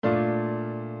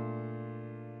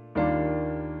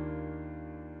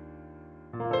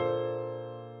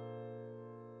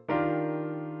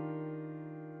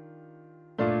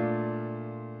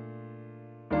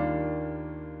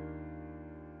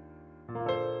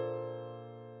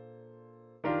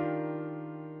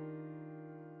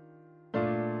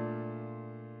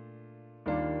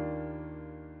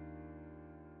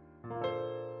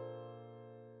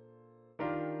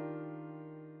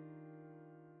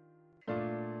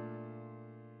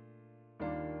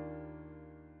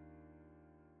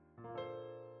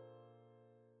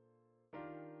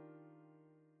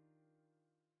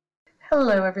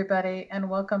Hello, everybody, and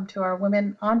welcome to our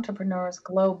Women Entrepreneurs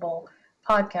Global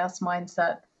podcast,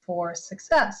 Mindset for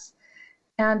Success.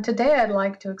 And today I'd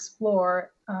like to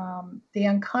explore the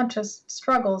unconscious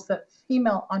struggles that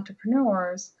female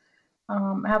entrepreneurs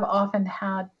have often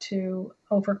had to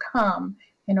overcome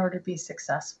in order to be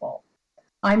successful.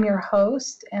 I'm your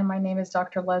host, and my name is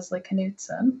Dr. Leslie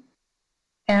Knutson.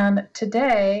 And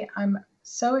today I'm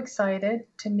so excited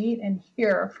to meet and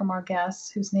hear from our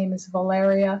guest, whose name is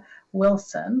Velera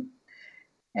Wilson.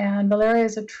 And Velera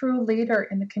is a true leader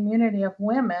in the community of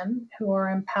women who are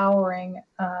empowering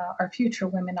our future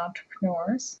women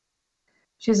entrepreneurs.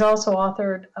 She's also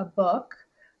authored a book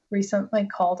recently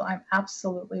called I'm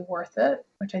Absolutely Worth It,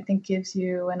 which I think gives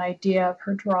you an idea of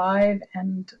her drive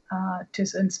and to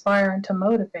inspire and to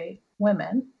motivate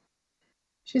women.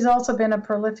 She's also been a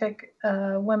prolific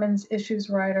women's issues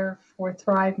writer for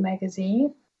Thrive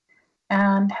magazine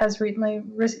and has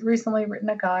recently written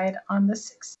a guide on the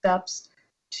 6 steps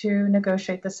to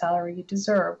negotiate the salary you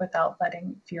deserve without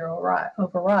letting fear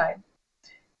override.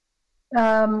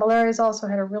 Velera has also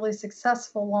had a really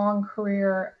successful long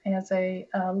career as a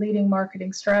leading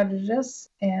marketing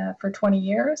strategist for 20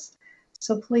 years.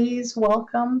 So please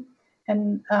welcome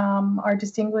our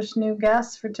distinguished new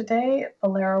guest for today,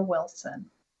 Velera Wilson.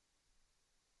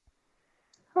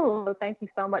 Hello, thank you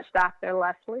so much, Dr.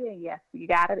 Leslie. And yes, you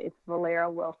got it. It's Velera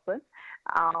Wilson.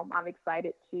 I'm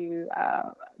excited to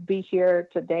be here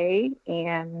today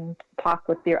and talk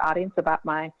with your audience about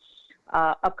my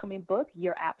upcoming book,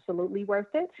 You're Absolutely Worth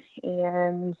It,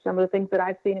 and some of the things that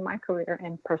I've seen in my career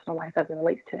and personal life as it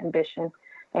relates to ambition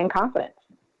and confidence.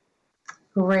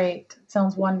 Great.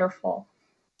 Sounds wonderful.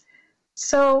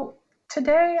 So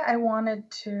today I wanted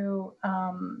to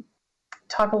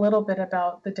talk a little bit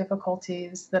about the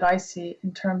difficulties that I see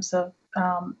in terms of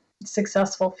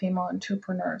successful female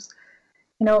entrepreneurs.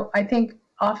 You know, I think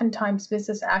oftentimes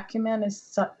business acumen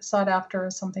is sought after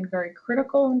as something very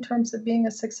critical in terms of being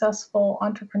a successful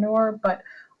entrepreneur, but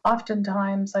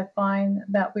oftentimes I find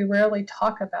that we rarely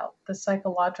talk about the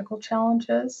psychological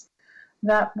challenges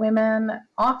that women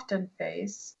often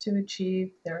face to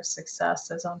achieve their success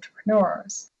as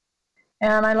entrepreneurs.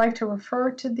 And I like to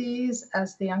refer to these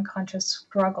as the unconscious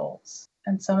struggles.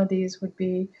 And some of these would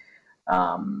be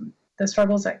the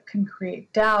struggles that can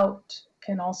create doubt,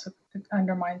 can also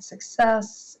undermine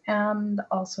success, and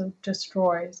also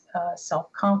destroy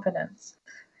self-confidence.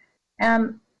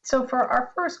 And so for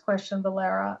our first question,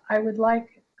 Velera, I would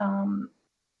like,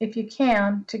 if you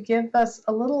can, to give us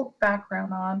a little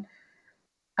background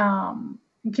on,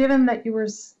 given that you were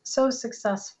so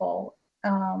successful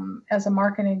as a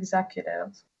marketing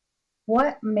executive,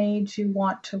 what made you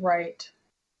want to write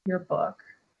your book?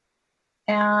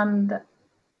 And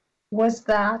was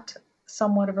that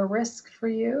somewhat of a risk for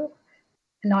you?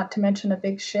 Not to mention a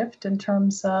big shift in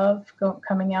terms of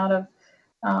coming out of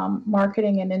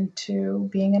marketing and into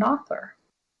being an author.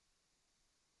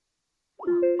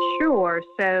 Sure.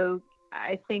 So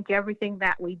I think everything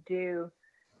that we do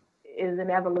is an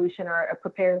evolution or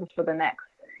prepares us for the next.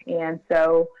 And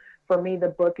so for me, the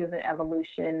book is an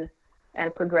evolution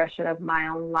and progression of my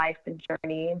own life and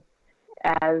journey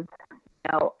as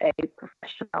a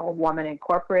professional woman in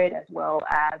corporate, as well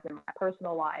as in my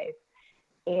personal life,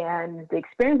 and the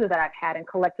experiences that I've had and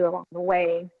collected along the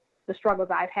way, the struggles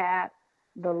I've had,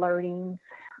 the learnings,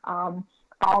 all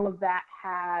of that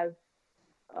has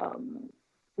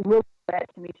really led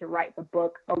to me to write the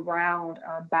book around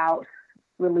or about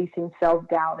releasing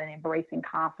self-doubt and embracing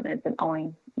confidence and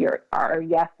owning our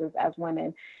yeses as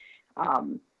women.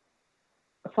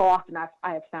 So often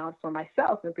I have found for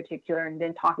myself in particular, and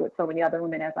then talking with so many other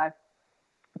women as I've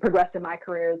progressed in my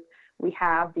careers, we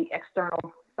have the external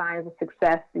signs of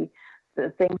success, the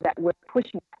things that we're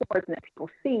pushing towards and that people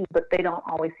see, but they don't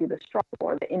always see the struggle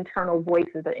or the internal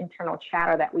voices, the internal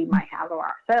chatter that we might have of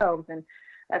ourselves. And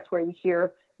that's where you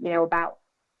hear, about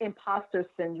imposter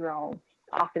syndrome,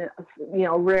 often,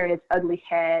 rearing its ugly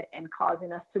head and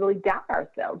causing us to really doubt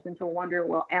ourselves and to wonder,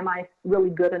 well, am I really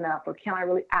good enough? Or can I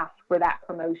really ask for that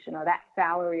promotion or that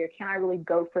salary? Or can I really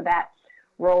go for that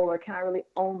role? Or can I really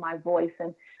own my voice?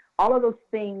 And all of those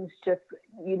things just,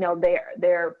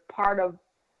 they're part of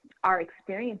our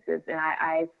experiences. And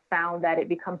I found that it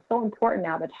becomes so important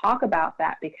now to talk about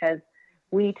that, because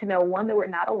we need to know, one, that we're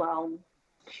not alone,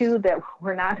 two, that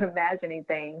we're not imagining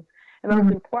things, and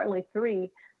most importantly, three,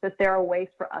 that there are ways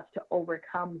for us to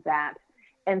overcome that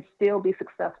and still be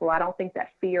successful. I don't think that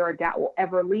fear or doubt will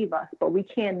ever leave us, but we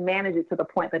can manage it to the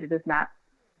point that it does not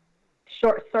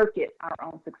short circuit our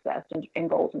own success and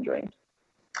goals and dreams.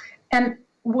 And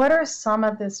what are some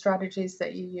of the strategies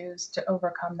that you use to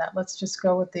overcome that? Let's just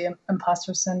go with the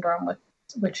imposter syndrome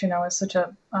which, is such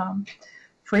a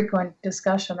frequent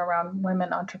discussion around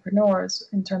women entrepreneurs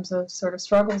in terms of sort of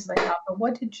struggles they have. But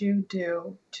what did you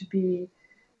do to be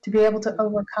able to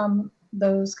overcome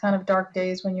those kind of dark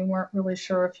days when you weren't really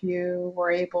sure if you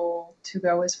were able to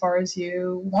go as far as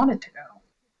you wanted to go?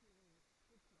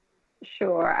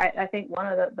 Sure. I think one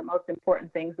of the most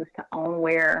important things is to own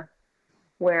where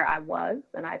I was,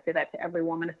 and I say that to every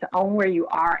woman, is to own where you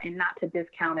are and not to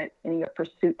discount it in your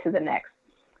pursuit to the next.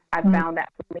 I found that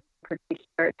for me,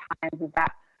 particular times, is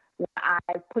that when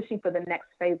I'm pushing for the next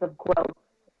phase of growth,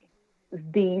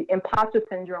 the imposter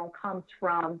syndrome comes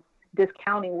from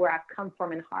discounting where I've come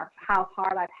from and how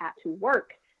hard I've had to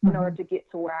work in order to get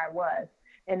to where I was,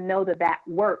 and know that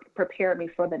work prepared me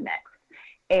for the next.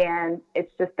 And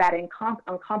it's just that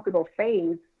uncomfortable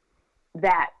phase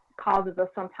that causes us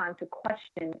sometimes to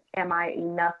question, am I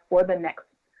enough for the next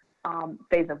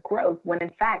phase of growth? When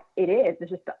in fact it is.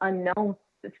 It's just the unknown.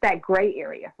 It's that gray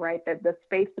area, right? That the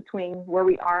space between where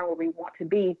we are and where we want to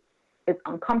be is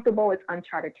uncomfortable. It's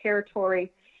uncharted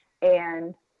territory.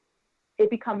 And it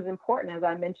becomes important, as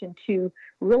I mentioned, to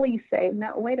really say,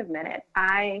 no, wait a minute.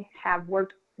 I have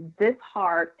worked this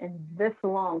hard and this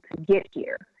long to get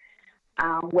here,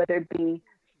 whether it be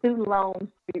student loans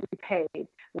to be repaid,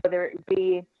 whether it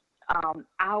be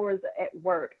hours at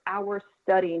work, hours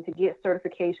studying to get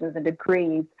certifications and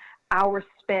degrees, hours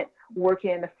spent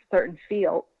working in a certain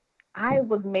field. I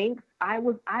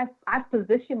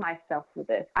positioned myself for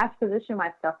this. I've positioned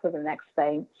myself for the next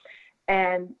thing.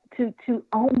 And to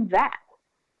own that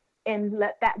and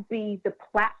let that be the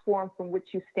platform from which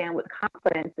you stand with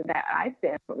confidence, and that I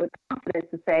stand with confidence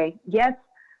to say, yes,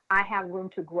 I have room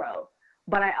to grow,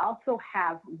 but I also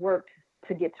have worked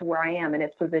to get to where I am, and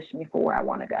it's positioned me for where I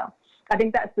want to go. I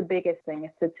think that's the biggest thing,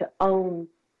 is to own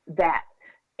that,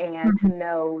 and to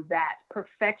know that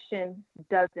perfection is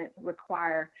not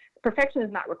required for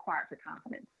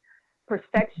confidence.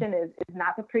 Perfection is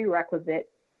not the prerequisite,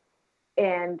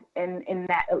 and in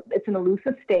that it's an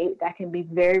elusive state that can be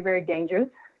very, very dangerous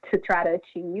to try to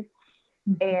achieve.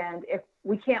 And if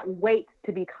we can't wait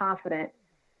to be confident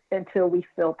until we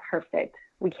feel perfect,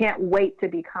 we can't wait to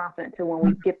be confident till when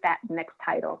we get that next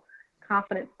title.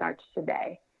 Confidence starts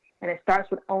today. And it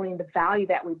starts with owning the value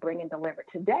that we bring and deliver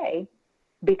today,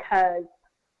 because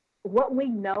what we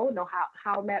know,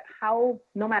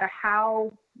 no matter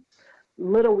how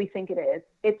little we think it is,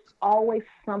 it's always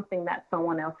something that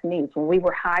someone else needs. When we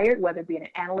were hired, whether it be an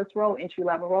analyst role,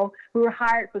 entry-level role, we were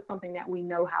hired for something that we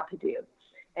know how to do.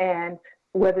 And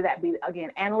whether that be, again,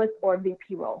 analyst or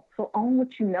VP role. So own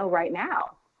what you know right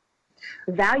now.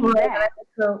 Value that.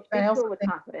 So I also with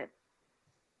confidence.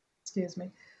 Excuse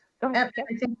me. And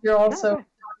I think you're also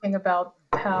talking about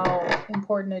how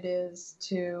important it is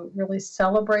to really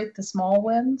celebrate the small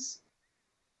wins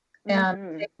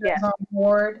and take those on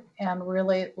board and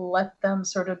really let them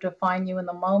sort of define you in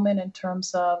the moment in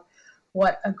terms of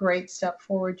what a great step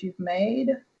forward you've made.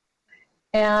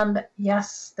 And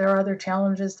yes, there are other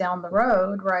challenges down the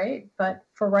road, right? But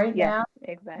for right now,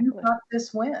 exactly. you've got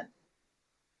this win.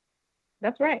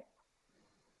 That's right.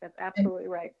 That's absolutely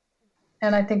right.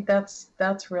 And I think that's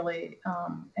really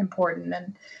important,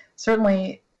 and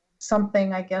certainly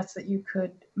something, I guess, that you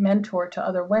could mentor to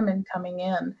other women coming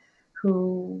in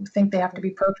who think they have to be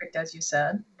perfect, as you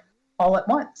said, all at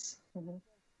once.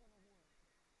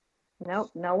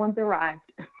 Nope, no one's arrived.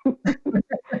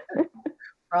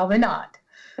 Probably not.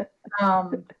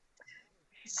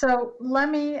 So let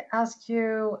me ask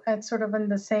you, it's sort of in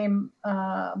the same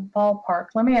ballpark,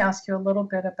 let me ask you a little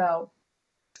bit about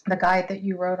the guide that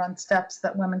you wrote on steps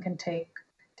that women can take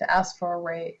to ask for a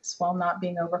raise while not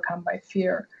being overcome by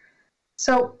fear.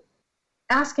 So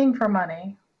asking for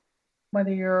money,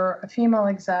 whether you're a female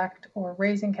exec or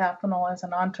raising capital as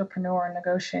an entrepreneur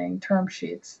negotiating term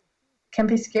sheets, can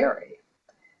be scary.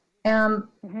 And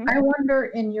I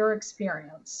wonder, in your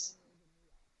experience,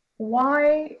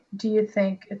 why do you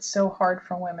think it's so hard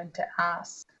for women to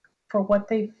ask for what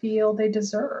they feel they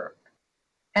deserve?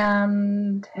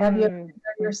 And have you ever done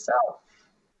that yourself?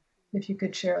 If you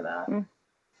could share that.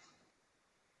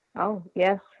 Oh,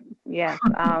 yes.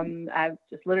 I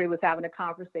just literally was having a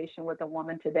conversation with a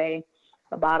woman today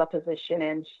about a position,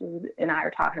 and she and I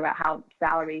are talking about how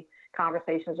salary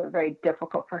conversations are very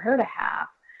difficult for her to have,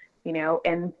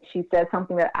 and she said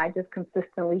something that I just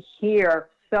consistently hear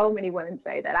so many women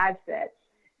say that I've said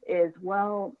is,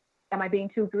 well, am I being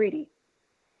too greedy?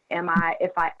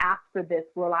 If I ask for this,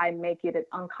 will I make it an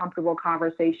uncomfortable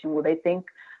conversation? Will they think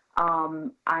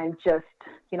I'm just,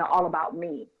 all about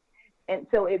me? And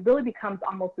so it really becomes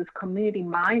almost this community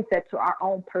mindset to our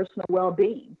own personal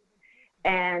well-being.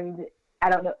 And I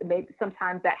don't know, maybe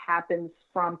sometimes that happens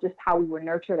from just how we were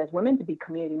nurtured as women to be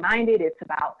community minded. It's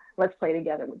about, let's play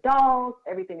together with dolls.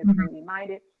 Everything is community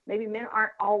minded. Maybe men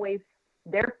aren't always,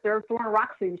 they're throwing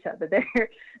rocks at each other.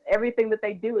 Everything that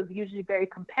they do is usually very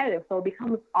competitive. So it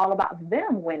becomes all about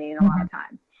them winning a lot of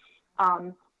times.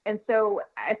 And so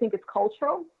I think it's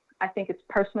cultural. I think it's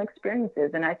personal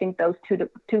experiences. And I think those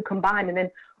two combined, and then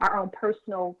our own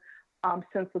personal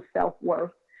sense of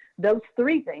self-worth. Those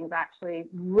three things actually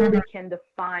really can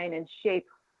define and shape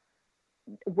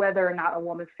whether or not a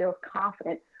woman feels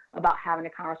confident about having a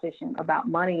conversation about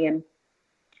money. And,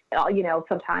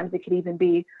 sometimes it could even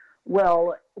be,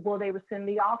 well, will they rescind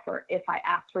the offer if I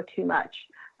ask for too much?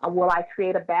 Will I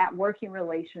create a bad working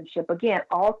relationship? Again,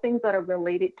 all things that are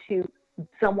related to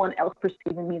someone else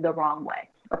perceiving me the wrong way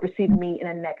or perceiving me in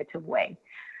a negative way.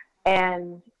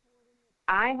 And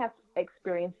I have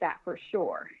experienced that for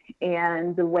sure.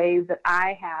 And the ways that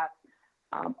I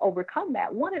have overcome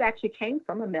that, one, it actually came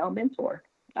from a male mentor.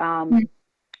 I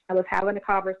was having a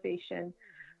conversation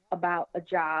about a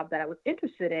job that I was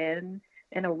interested in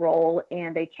a role,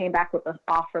 and they came back with an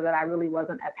offer that I really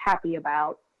wasn't as happy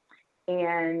about.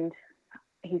 And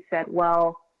he said,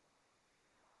 well,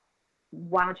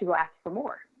 why don't you go ask for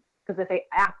more? Because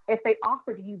if they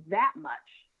offered you that much,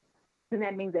 then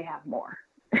that means they have more.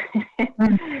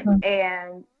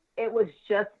 And it was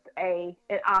just an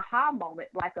aha moment,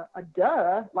 like a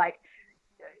duh. Like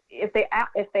if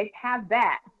they have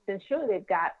that, then surely they've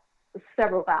got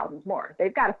several thousands more.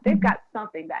 They've got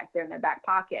something back there in their back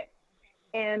pocket.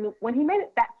 And when he made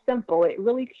it that simple, it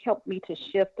really helped me to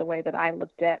shift the way that I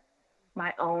looked at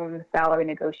my own salary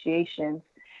negotiations.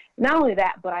 Not only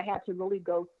that, but I had to really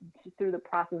go through the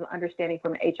process of understanding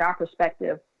from an HR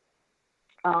perspective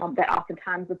that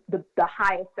oftentimes the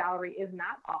highest salary is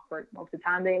not offered. Most of the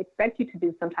time they expect you to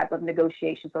do some type of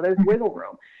negotiation. So there's wiggle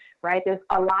room, right? There's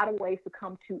a lot of ways to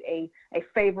come to a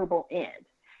favorable end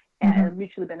and a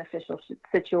mutually beneficial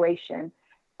situation.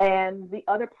 And the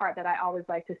other part that I always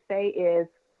like to say is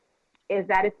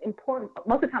that it's important.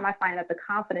 Most of the time I find that the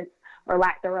confidence or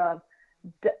lack thereof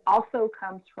also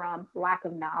comes from lack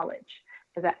of knowledge,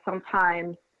 is that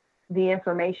sometimes the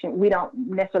information, we don't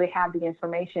necessarily have the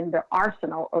information, the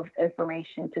arsenal of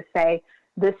information to say,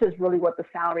 this is really what the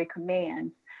salary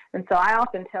commands. And so I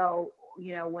often tell,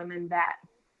 women that,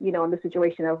 in the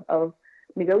situation of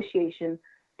negotiation,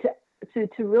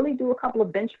 to really do a couple of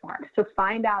benchmarks, to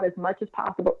find out as much as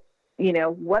possible,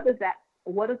 what is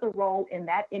the role in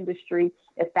that industry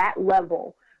at that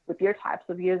level with your types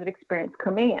of years of experience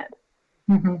command.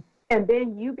 And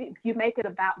then you make it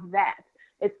about that.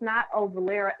 It's not,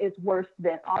 Velera is worse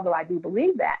than, although I do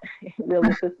believe that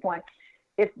really at this point.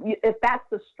 If that's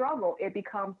the struggle, it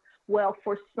becomes, well,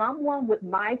 for someone with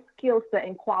my skill set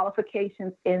and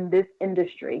qualifications in this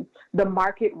industry, the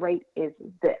market rate is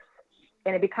this.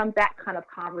 And it becomes that kind of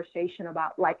conversation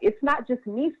about, like, it's not just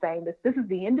me saying this is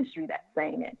the industry that's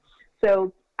saying it.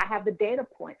 So I have the data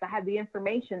points, I have the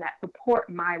information that support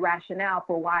my rationale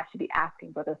for why I should be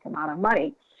asking for this amount of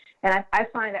money. And I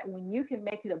find that when you can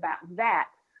make it about that,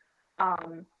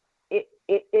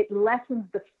 it lessens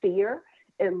the fear,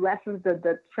 it lessens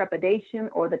the trepidation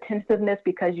or the tentativeness,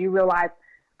 because you realize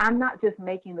I'm not just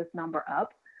making this number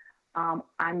up.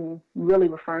 I'm really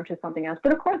referring to something else.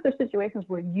 But of course, there's situations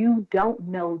where you don't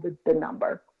know the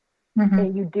number,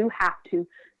 and you do have to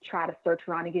try to search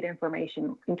around and get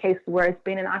information. In case where it's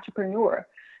being an entrepreneur,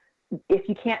 if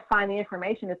you can't find the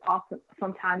information, it's also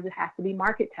sometimes it has to be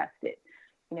market tested.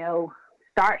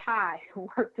 Start high,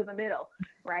 work to the middle,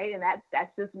 right? And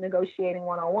that's just negotiating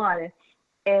 101.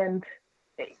 And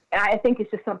I think it's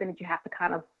just something that you have to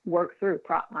kind of work through,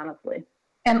 honestly.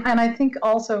 And I think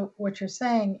also what you're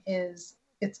saying is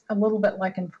it's a little bit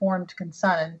like informed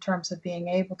consent in terms of being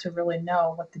able to really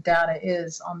know what the data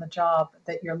is on the job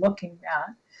that you're looking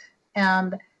at.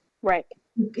 And right,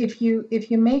 if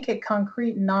you make it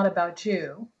concrete and not about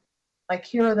you, like,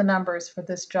 here are the numbers for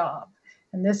this job,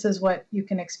 and this is what you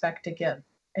can expect to get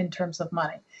in terms of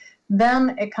money,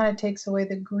 then it kind of takes away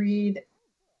the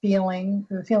feeling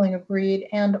of greed,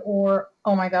 and or,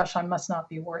 oh my gosh, I must not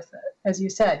be worth it. As you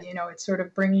said, it sort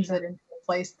of brings it into a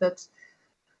place that's,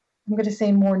 I'm going to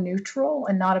say, more neutral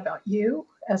and not about you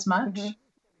as much.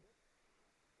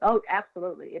 Oh,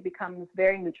 absolutely. It becomes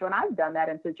very neutral. And I've done that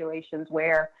in situations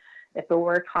where if there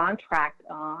were a contract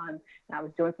on, and I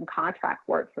was doing some contract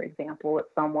work, for example, with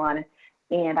someone,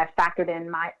 and I factored in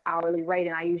my hourly rate,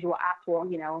 and I usually ask,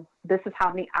 well, this is how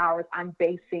many hours I'm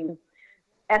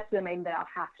estimating that I'll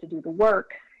have to do the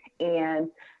work, and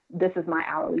this is my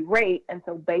hourly rate. And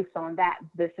so based on that,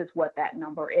 this is what that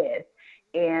number is.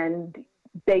 And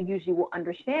they usually will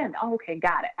understand, oh, okay,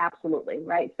 got it, absolutely,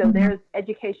 right? So Mm-hmm. there's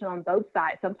education on both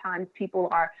sides. Sometimes people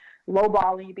are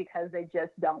lowballing you because they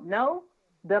just don't know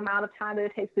the amount of time that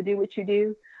it takes to do what you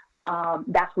do.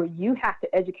 That's where you have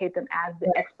to educate them as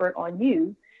the expert on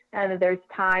you. And there's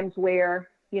times where,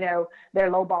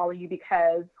 they're lowballing you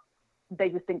because they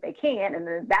just think they can. And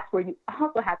then that's where you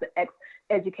also have to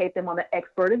educate them on the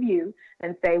expert of you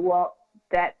and say, well,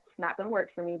 that's not going to work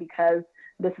for me because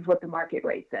this is what the market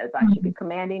rate says I should be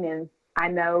commanding. And I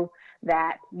know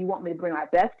that you want me to bring my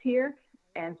best here.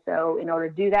 And so in order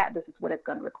to do that, this is what it's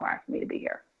going to require for me to be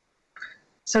here.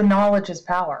 So knowledge is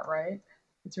power, right?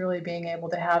 It's really being able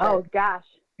to have it gosh.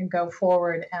 and go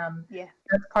forward. And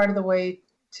that's part of the way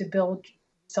to build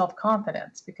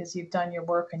self-confidence, because you've done your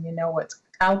work and you know what's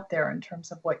out there in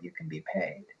terms of what you can be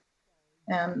paid.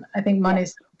 And I think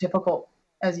money's difficult,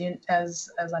 as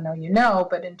I know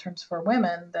but in terms for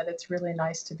women, that it's really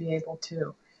nice to be able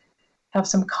to have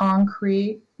some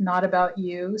concrete, not about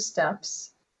you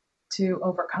steps to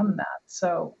overcome that.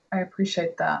 So I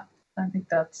appreciate that. I think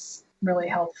that's really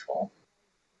helpful.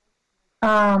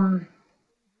 Let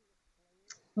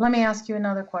me ask you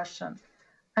another question.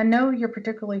 I know you're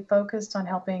particularly focused on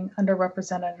helping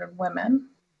underrepresented women.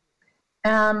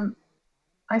 And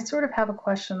I sort of have a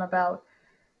question about,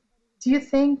 do you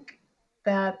think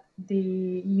that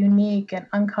the unique and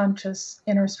unconscious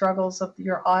inner struggles of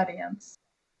your audience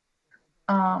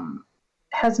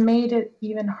has made it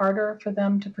even harder for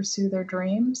them to pursue their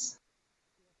dreams?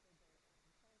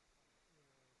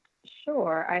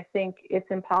 Sure. I think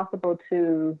it's impossible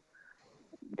so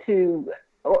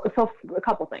a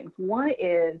couple things. One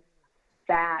is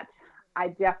that I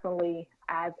definitely,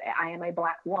 as I am a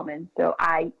Black woman, so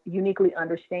I uniquely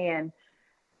understand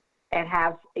and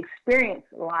have experienced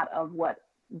a lot of what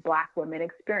Black women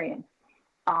experience.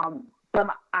 But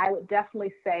I would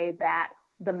definitely say that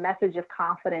the message of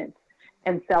confidence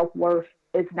and self-worth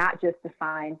is not just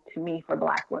defined to me for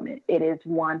Black women. It is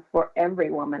one for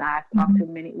every woman. I've talked to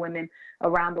many women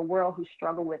around the world who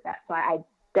struggle with that. So I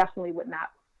definitely would not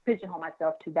pigeonhole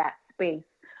myself to that space.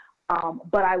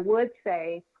 But I would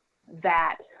say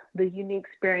that the unique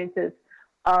experiences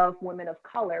of women of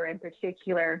color in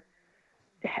particular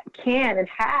can and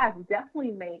has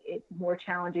definitely made it more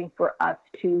challenging for us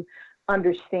to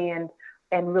understand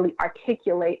and really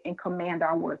articulate and command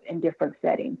our worth in different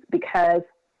settings, because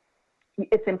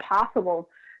it's impossible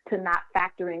to not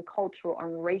factor in cultural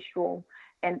and racial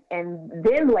and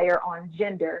then layer on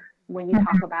gender when you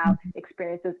talk about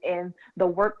experiences in the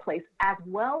workplace as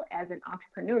well as in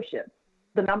entrepreneurship.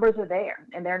 The numbers are there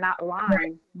and they're not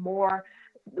lying. More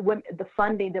when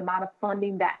the amount of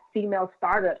funding that female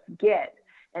startups get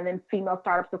and then female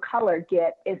startups of color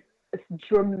get is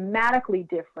dramatically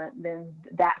different than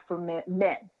that for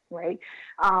men, right?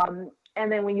 And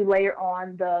then when you layer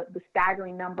on the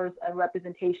staggering numbers of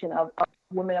representation of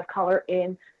women of color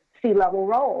in C-level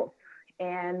roles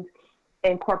and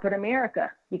in corporate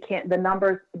America, the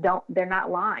numbers they're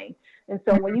not lying. And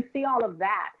so when you see all of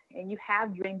that and you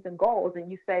have dreams and goals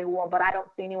and you say, well, but I don't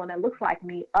see anyone that looks like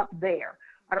me up there.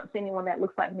 I don't see anyone that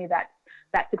looks like me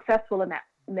that's successful in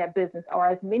that business, or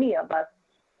as many of us,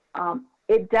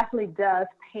 it definitely does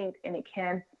paint, and it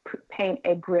can paint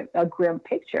a grim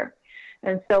picture.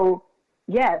 And so,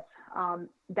 yes,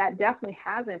 that definitely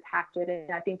has impacted it.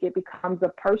 And I think it becomes a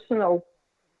personal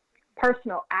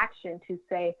action to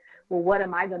say, well, what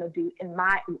am I going to do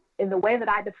in the way that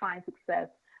I define success?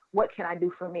 What can I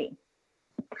do for me?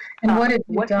 And what have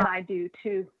you what done? Can I do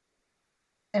to?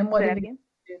 And what have you done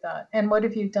to do that? And what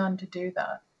have you done to do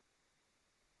that?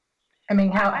 I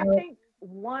mean, I think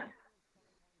one.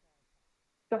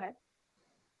 Go ahead.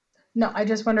 No, I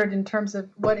just wondered in terms of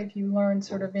what have you learned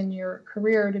sort of in your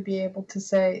career to be able to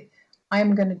say,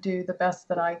 I'm going to do the best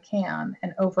that I can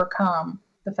and overcome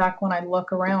the fact when I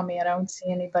look around me, I don't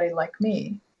see anybody like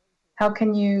me. How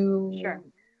can you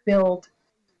build,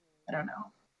 I don't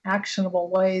know, actionable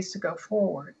ways to go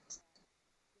forward?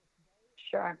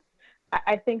 Sure.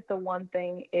 I think the one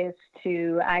thing is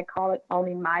I call it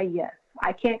owning my yes.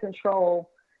 I can't control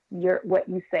what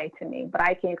you say to me, but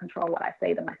I can control what I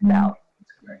say to myself.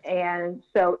 And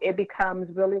so it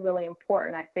becomes really, really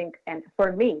important, I think, and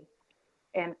for me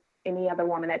and any other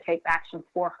woman that takes action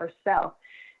for herself,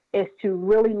 is to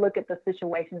really look at the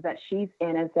situations that she's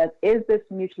in and says, is this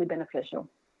mutually beneficial?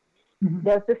 Mm-hmm.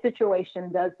 Does this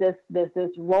situation, does this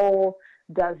role,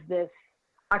 does this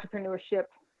entrepreneurship,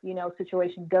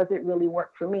 situation, does it really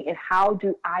work for me? And how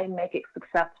do I make it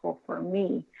successful for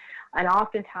me? And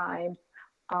oftentimes,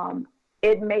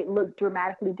 it may look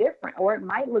dramatically different, or it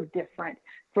might look different.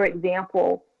 For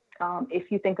example,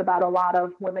 If you think about a lot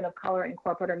of women of color in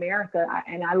corporate America,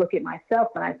 and I look at myself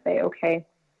and I say, okay,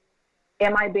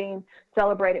 am I being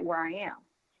celebrated where I am?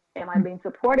 Am I being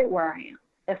supported where I am?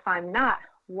 If I'm not,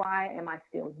 why am I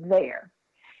still there?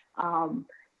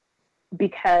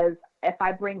 Because if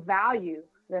I bring value,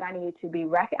 that I need to be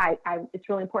it's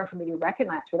really important for me to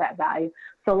recognize for that value.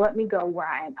 So let me go where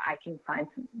I can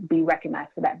be recognized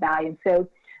for that value. And so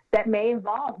that may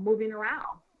involve moving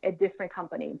around at different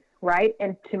companies, right?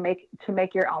 And to make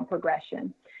your own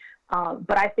progression.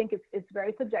 But I think it's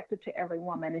very subjective to every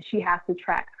woman, and she has to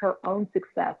track her own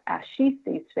success as she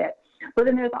sees fit. But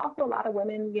then there's also a lot of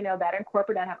women, that are in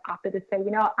corporate that have opted to say,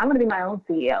 I'm going to be my own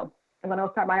CEO. I'm going to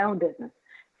start my own business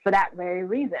for that very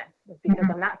reason, because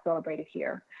I'm not celebrated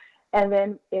here. And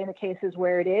then in the cases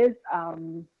where it is,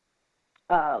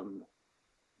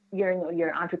 you're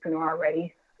an entrepreneur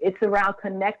already, it's around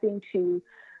connecting to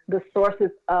the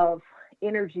sources of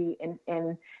energy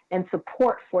and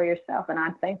support for yourself. And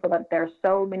I'm thankful that there are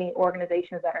so many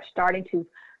organizations that are starting to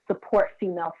support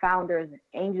female founders,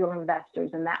 angel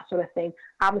investors, and that sort of thing.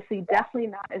 Obviously,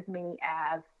 definitely not as many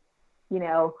as,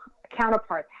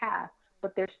 counterparts have,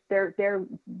 but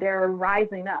they're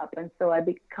rising up. And so it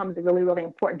becomes really, really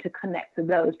important to connect to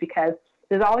those, because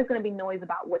there's always going to be noise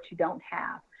about what you don't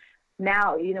have.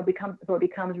 Now, it becomes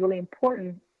really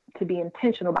important to be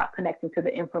intentional about connecting to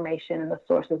the information and the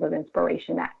sources of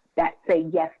inspiration that say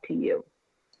yes to you.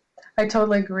 I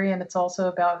totally agree. And it's also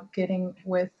about getting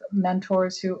with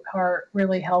mentors who are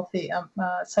really healthy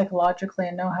psychologically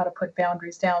and know how to put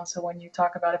boundaries down. So when you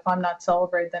talk about, if I'm not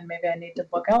celebrated, then maybe I need to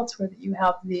look elsewhere, that you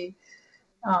have the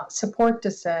support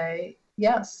to say,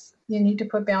 yes, you need to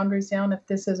put boundaries down. If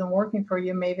this isn't working for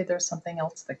you, maybe there's something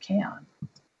else that can.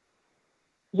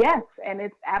 Yes, and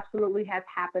it absolutely has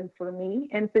happened for me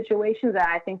in situations that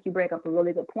I think you bring up a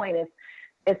really good point. Is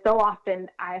so often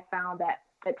I have found that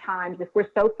at times, if we're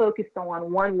so focused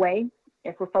on one way,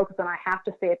 if we're focused on I have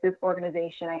to stay at this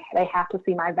organization, they have to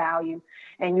see my value,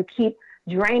 and you keep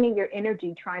draining your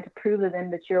energy trying to prove to them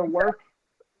that you're worth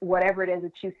whatever it is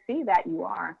that you see that you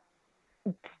are,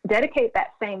 dedicate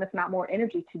that same, if not more,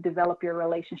 energy to develop your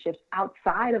relationships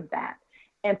outside of that.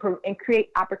 And create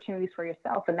opportunities for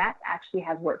yourself. And that actually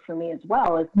has worked for me as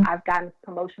well. As I've gotten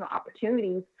promotional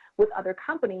opportunities with other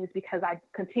companies because I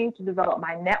continue to develop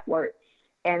my network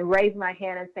and raise my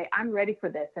hand and say, I'm ready for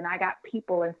this. And I got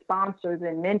people and sponsors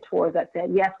and mentors that said,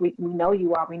 yes, we know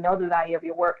you are. We know the value of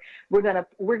your work. We're gonna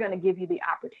give you the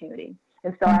opportunity.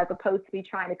 And so as opposed to me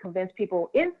trying to convince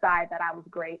people inside that I was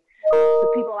great,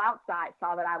 the people outside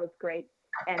saw that I was great.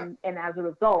 And as a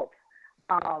result,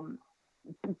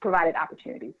 provided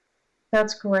opportunities.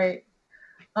 That's great.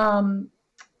 I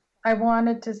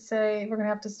wanted to say, we're going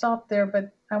to have to stop there,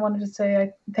 but I wanted to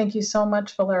say thank you so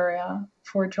much, Valeria,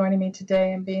 for joining me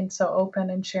today and being so open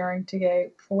and sharing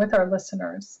today with our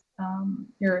listeners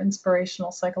your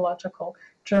inspirational psychological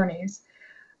journeys.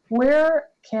 Where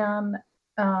can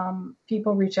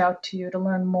people reach out to you to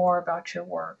learn more about your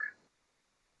work?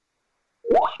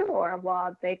 Sure.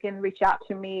 Well, they can reach out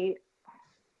to me.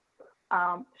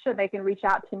 They can reach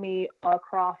out to me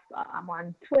across, I'm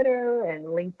on Twitter and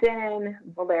LinkedIn,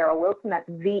 Velera Wilson, that's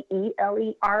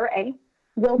Velera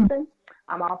Wilson.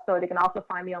 They can also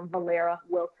find me on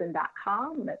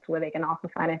VeleraWilson.com. That's where they can also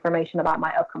find information about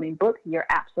my upcoming book, You're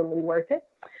Absolutely Worth It.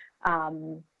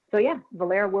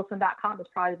 VeleraWilson.com is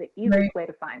probably the easiest way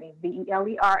to find me,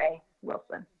 Velera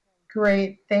Wilson.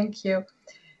 Great, thank you.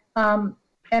 And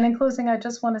in closing, I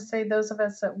just want to say those of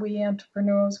us at We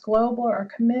Entrepreneurs Global are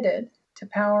committed to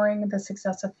powering the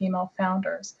success of female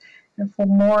founders. And for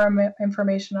more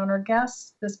information on our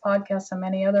guests, this podcast, and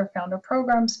many other founder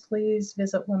programs, please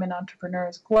visit Women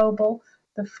Entrepreneurs Global,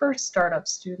 the first startup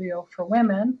studio for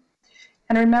women.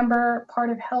 And remember, part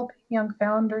of helping young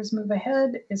founders move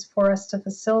ahead is for us to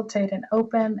facilitate an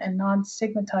open and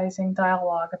non-stigmatizing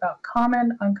dialogue about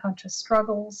common unconscious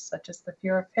struggles, such as the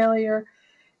fear of failure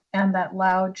and that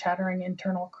loud, chattering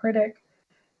internal critic.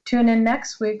 Tune in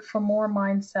next week for more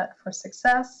Mindset for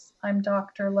Success. I'm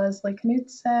Dr. Leslie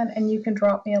Knudsen, and you can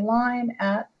drop me a line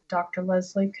at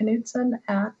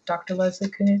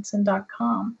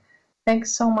drleslieKnudsen@drleslieKnudsen.com.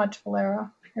 Thanks so much,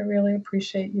 Valera. I really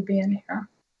appreciate you being here.